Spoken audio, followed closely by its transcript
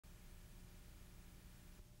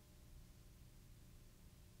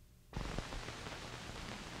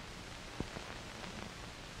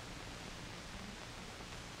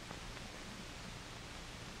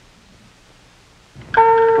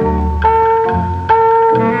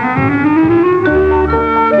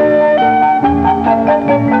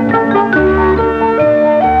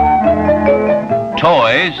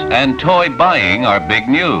Toys and toy buying are big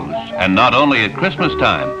news, and not only at Christmas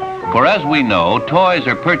time. For as we know, toys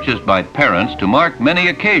are purchased by parents to mark many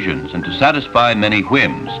occasions and to satisfy many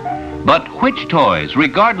whims. But which toys,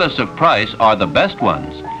 regardless of price, are the best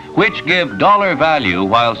ones? Which give dollar value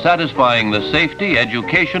while satisfying the safety,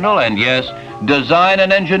 educational, and yes, design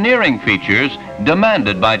and engineering features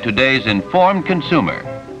demanded by today's informed consumer?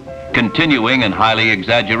 Continuing and highly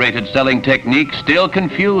exaggerated selling techniques still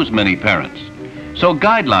confuse many parents. So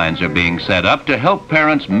guidelines are being set up to help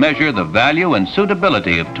parents measure the value and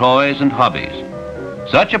suitability of toys and hobbies.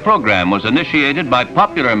 Such a program was initiated by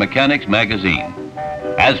Popular Mechanics magazine.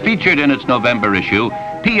 As featured in its November issue,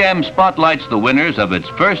 PM spotlights the winners of its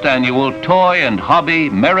first annual Toy and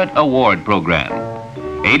Hobby Merit Award program.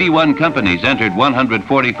 81 companies entered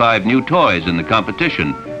 145 new toys in the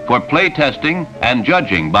competition for play testing and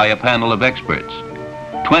judging by a panel of experts.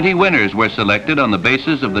 20 winners were selected on the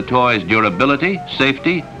basis of the toy's durability,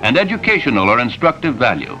 safety, and educational or instructive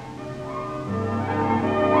value.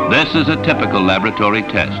 This is a typical laboratory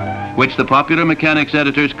test, which the Popular Mechanics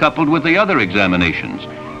editors coupled with the other examinations,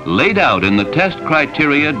 laid out in the test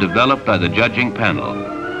criteria developed by the judging panel.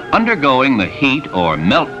 Undergoing the heat or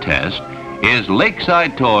melt test is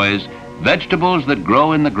Lakeside Toys Vegetables That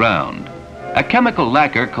Grow in the Ground. A chemical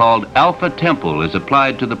lacquer called Alpha Temple is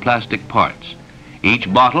applied to the plastic parts.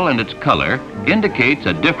 Each bottle and its color indicates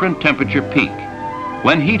a different temperature peak.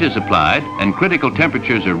 When heat is applied and critical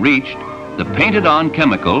temperatures are reached, the painted-on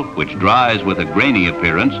chemical, which dries with a grainy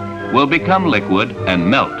appearance, will become liquid and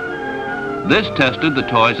melt. This tested the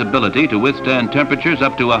toy's ability to withstand temperatures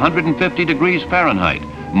up to 150 degrees Fahrenheit,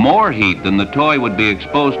 more heat than the toy would be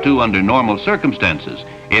exposed to under normal circumstances,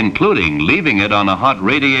 including leaving it on a hot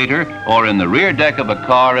radiator or in the rear deck of a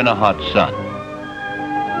car in a hot sun.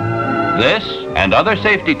 This and other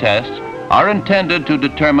safety tests are intended to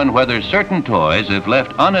determine whether certain toys, if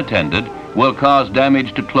left unattended, will cause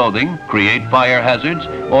damage to clothing, create fire hazards,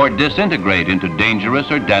 or disintegrate into dangerous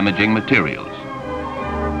or damaging materials.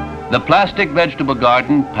 The plastic vegetable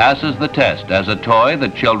garden passes the test as a toy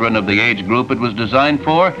that children of the age group it was designed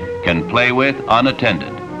for can play with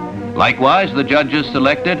unattended. Likewise, the judges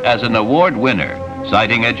selected as an award winner,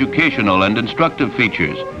 citing educational and instructive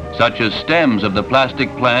features, such as stems of the plastic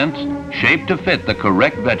plants shaped to fit the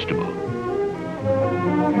correct vegetable.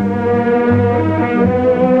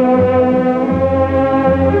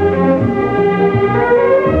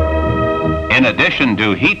 In addition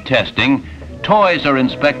to heat testing, toys are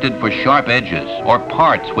inspected for sharp edges or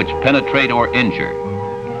parts which penetrate or injure.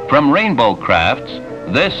 From Rainbow Crafts,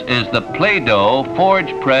 this is the Play-Doh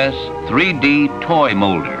Forge Press 3D Toy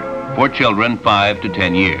Molder for children 5 to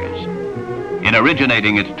 10 years. In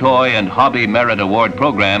originating its Toy and Hobby Merit Award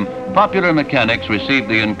program, Popular Mechanics received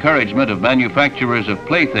the encouragement of manufacturers of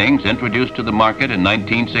playthings introduced to the market in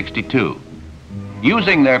 1962.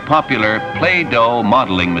 Using their popular Play-Doh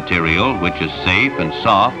modeling material, which is safe and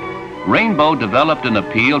soft, Rainbow developed an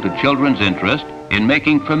appeal to children's interest in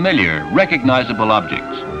making familiar, recognizable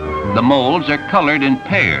objects. The molds are colored in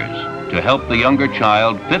pairs to help the younger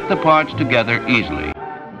child fit the parts together easily.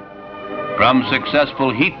 From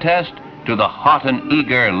successful heat test to the hot and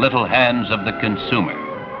eager little hands of the consumer.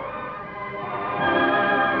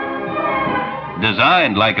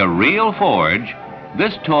 Designed like a real forge,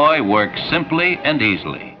 this toy works simply and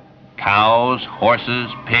easily. Cows,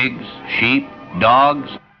 horses, pigs, sheep, dogs,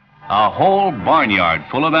 a whole barnyard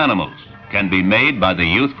full of animals can be made by the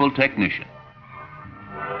youthful technician.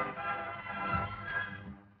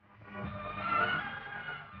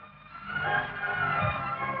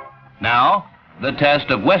 Now, the test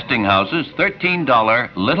of Westinghouse's $13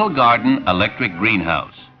 Little Garden Electric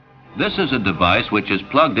Greenhouse. This is a device which is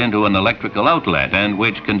plugged into an electrical outlet and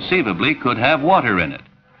which conceivably could have water in it.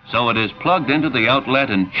 So it is plugged into the outlet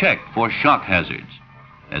and checked for shock hazards.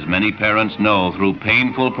 As many parents know through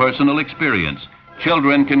painful personal experience,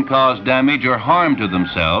 children can cause damage or harm to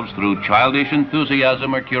themselves through childish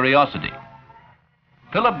enthusiasm or curiosity.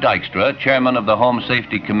 Philip Dykstra, chairman of the Home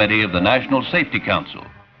Safety Committee of the National Safety Council,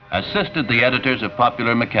 assisted the editors of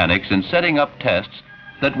Popular Mechanics in setting up tests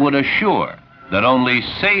that would assure that only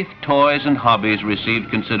safe toys and hobbies received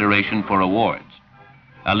consideration for awards.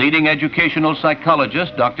 A leading educational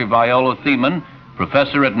psychologist, Dr. Viola Thiemann,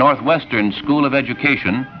 professor at Northwestern School of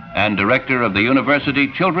Education and director of the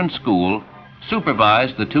University Children's School,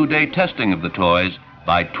 supervised the two-day testing of the toys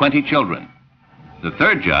by 20 children. The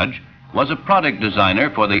third judge was a product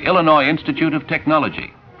designer for the Illinois Institute of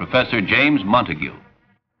Technology, Professor James Montague.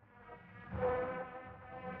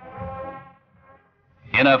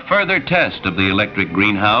 In a further test of the electric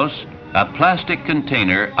greenhouse, a plastic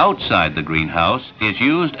container outside the greenhouse is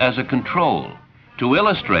used as a control to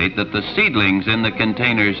illustrate that the seedlings in the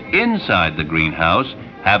containers inside the greenhouse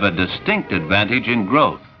have a distinct advantage in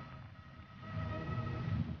growth.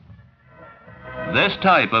 This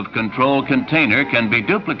type of control container can be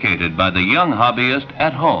duplicated by the young hobbyist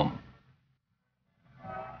at home.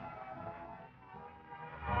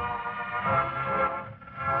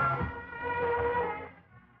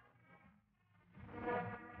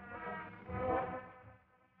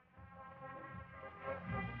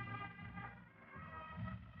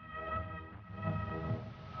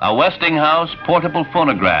 A Westinghouse portable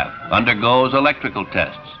phonograph undergoes electrical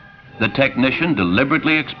tests. The technician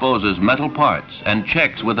deliberately exposes metal parts and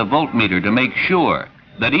checks with a voltmeter to make sure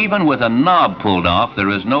that even with a knob pulled off, there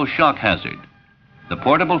is no shock hazard. The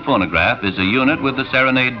portable phonograph is a unit with the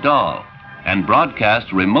Serenade doll and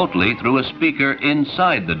broadcasts remotely through a speaker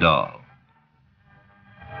inside the doll.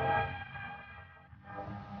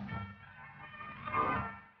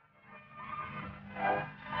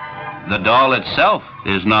 The doll itself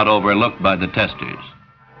is not overlooked by the testers.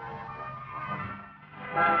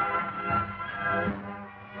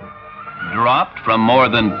 Dropped from more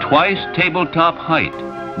than twice tabletop height,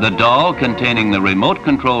 the doll containing the remote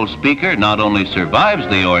control speaker not only survives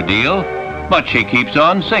the ordeal, but she keeps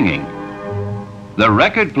on singing. The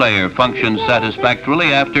record player functions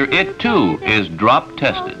satisfactorily after it too is drop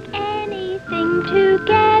tested. Anything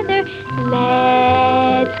together,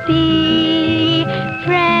 let's be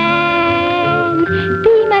friends.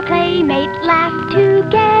 Be my playmate, laugh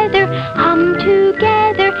together, hum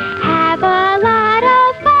together, have a lot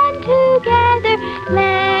of fun together.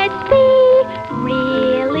 Let's be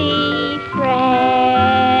really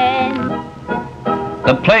friends.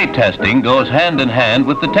 The play testing goes hand in hand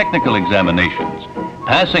with the technical examinations.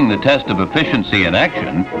 Passing the test of efficiency in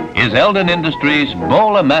action is Eldon Industries'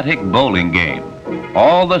 Bowl-O-Matic bowling game.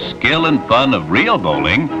 All the skill and fun of real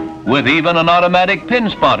bowling, with even an automatic pin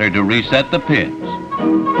spotter to reset the pins.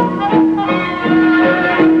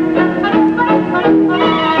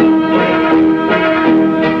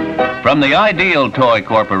 From the Ideal Toy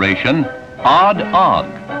Corporation, Odd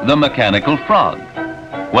Og, the mechanical frog.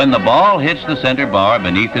 When the ball hits the center bar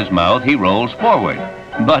beneath his mouth, he rolls forward.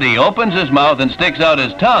 But he opens his mouth and sticks out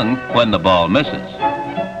his tongue when the ball misses.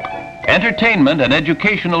 Entertainment and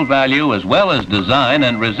educational value, as well as design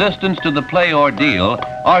and resistance to the play ordeal,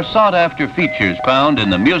 are sought-after features found in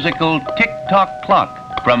the musical Tick-Tock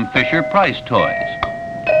Clock from Fisher-Price Toys.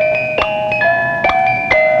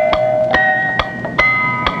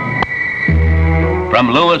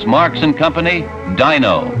 From Lewis Marks and Company,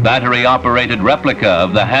 Dino, battery-operated replica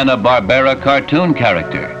of the Hanna-Barbera cartoon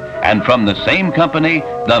character. And from the same company,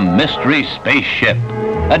 the Mystery Spaceship,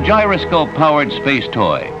 a gyroscope-powered space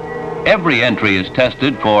toy. Every entry is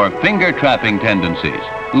tested for finger-trapping tendencies,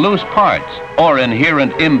 loose parts, or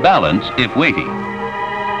inherent imbalance if weighty.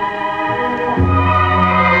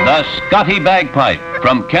 The Scotty Bagpipe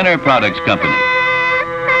from Kenner Products Company.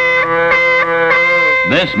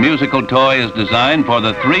 This musical toy is designed for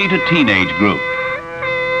the 3 to teenage group.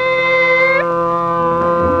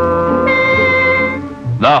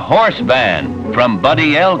 The Horse Van from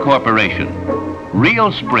Buddy L Corporation.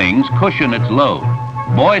 Real springs cushion its load.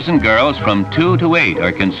 Boys and girls from 2 to 8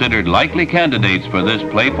 are considered likely candidates for this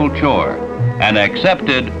playful chore, an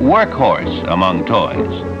accepted workhorse among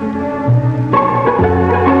toys.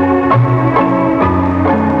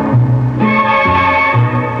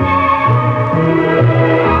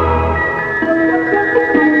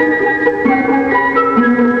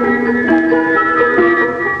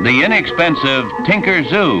 The inexpensive Tinker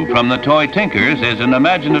Zoo from the Toy Tinkers is an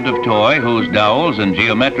imaginative toy whose dowels and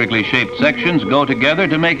geometrically shaped sections go together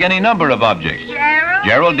to make any number of objects.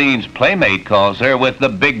 Geraldine's playmate calls her with the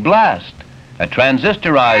Big Blast, a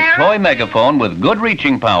transistorized toy megaphone with good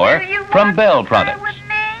reaching power from Bell Products.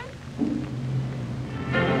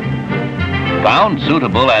 Found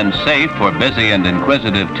suitable and safe for busy and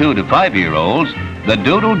inquisitive 2 to 5-year-olds, the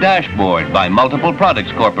Doodle Dashboard by Multiple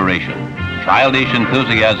Products Corporation. Childish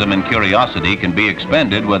enthusiasm and curiosity can be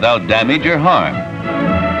expended without damage or harm.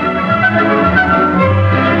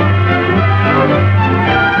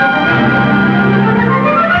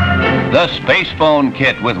 The Space Phone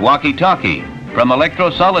Kit with walkie-talkie from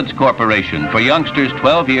Electrosolids Corporation for youngsters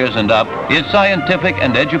 12 years and up is scientific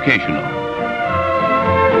and educational.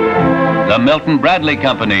 The Milton Bradley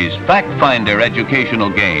Company's Fact Finder educational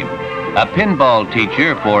game. A pinball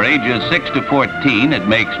teacher for ages 6 to 14, it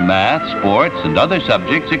makes math, sports, and other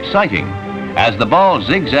subjects exciting. As the ball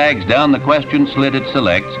zigzags down the question slit it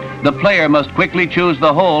selects, the player must quickly choose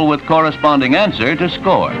the hole with corresponding answer to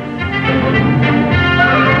score.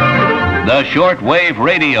 The Shortwave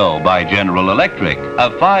Radio by General Electric,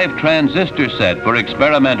 a 5-transistor set for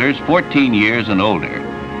experimenters 14 years and older.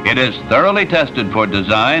 It is thoroughly tested for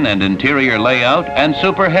design and interior layout and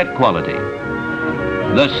superhet quality.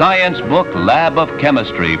 The science book Lab of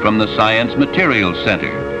Chemistry from the Science Materials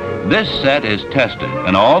Center. This set is tested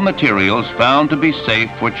and all materials found to be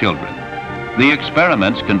safe for children. The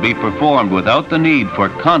experiments can be performed without the need for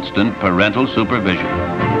constant parental supervision.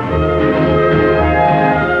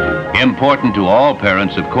 Important to all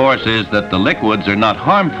parents, of course, is that the liquids are not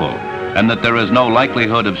harmful and that there is no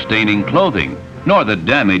likelihood of staining clothing, nor that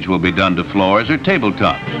damage will be done to floors or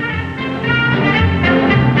tabletops.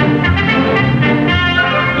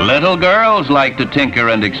 Little girls like to tinker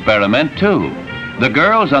and experiment too. The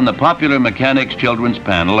girls on the Popular Mechanics Children's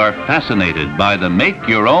Panel are fascinated by the Make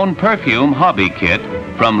Your Own Perfume Hobby Kit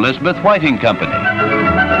from Lisbeth Whiting Company.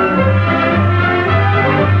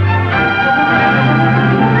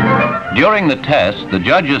 During the test, the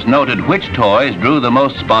judges noted which toys drew the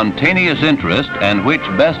most spontaneous interest and which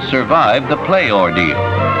best survived the play ordeal.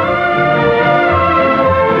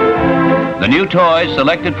 The new toys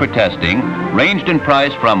selected for testing ranged in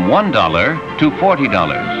price from $1 to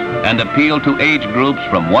 $40 and appealed to age groups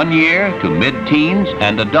from 1 year to mid-teens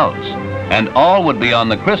and adults, and all would be on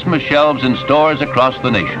the Christmas shelves in stores across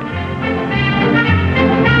the nation.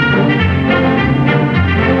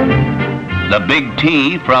 The Big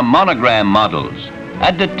T from Monogram Models,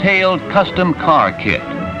 a detailed custom car kit.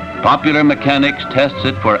 Popular Mechanics tests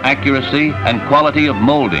it for accuracy and quality of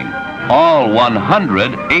molding, all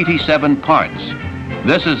 187 parts.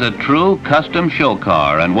 This is a true custom show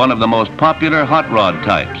car and one of the most popular hot rod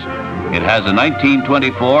types. It has a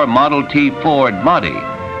 1924 Model T Ford body.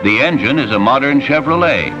 The engine is a modern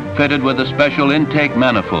Chevrolet, fitted with a special intake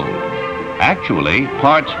manifold. Actually,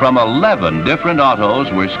 parts from 11 different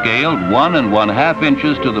autos were scaled 1 1/2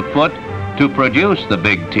 inches to the foot to produce the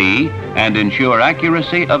Big T and ensure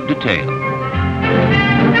accuracy of detail.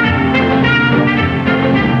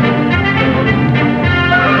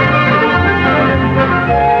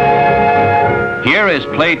 Here is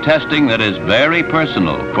play testing that is very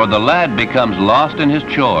personal, for the lad becomes lost in his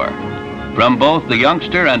chore. From both the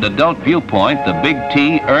youngster and adult viewpoint, the Big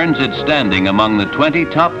T earns its standing among the 20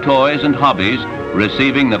 top toys and hobbies,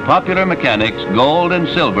 receiving the Popular Mechanics Gold and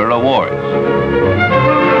Silver Awards.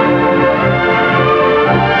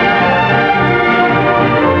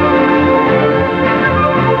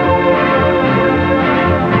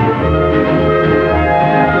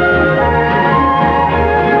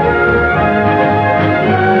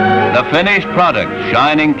 The finished product,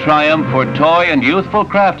 shining triumph for toy and youthful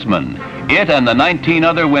craftsmen. It and the 19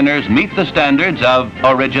 other winners meet the standards of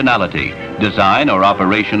originality. Design or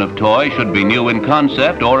operation of toy should be new in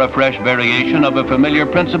concept or a fresh variation of a familiar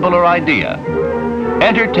principle or idea.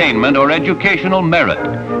 Entertainment or educational merit.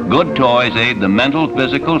 Good toys aid the mental,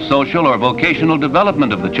 physical, social, or vocational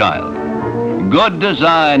development of the child. Good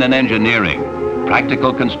design and engineering.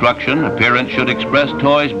 Practical construction. Appearance should express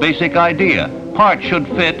toy's basic idea. Parts should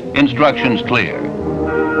fit, instructions clear.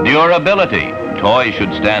 Durability. Toys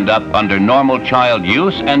should stand up under normal child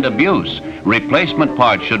use and abuse. Replacement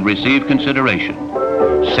parts should receive consideration.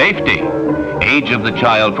 Safety. Age of the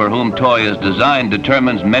child for whom toy is designed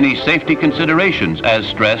determines many safety considerations as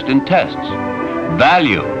stressed in tests.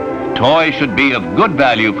 Value. Toys should be of good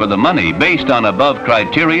value for the money based on above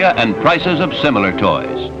criteria and prices of similar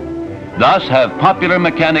toys. Thus have Popular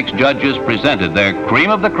Mechanics judges presented their cream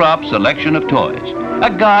of the crop selection of toys, a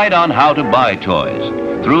guide on how to buy toys,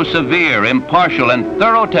 through severe, impartial, and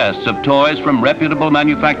thorough tests of toys from reputable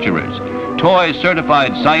manufacturers, toys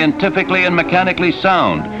certified scientifically and mechanically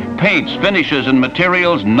sound, paints, finishes, and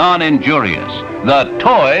materials non-injurious. The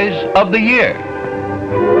Toys of the Year.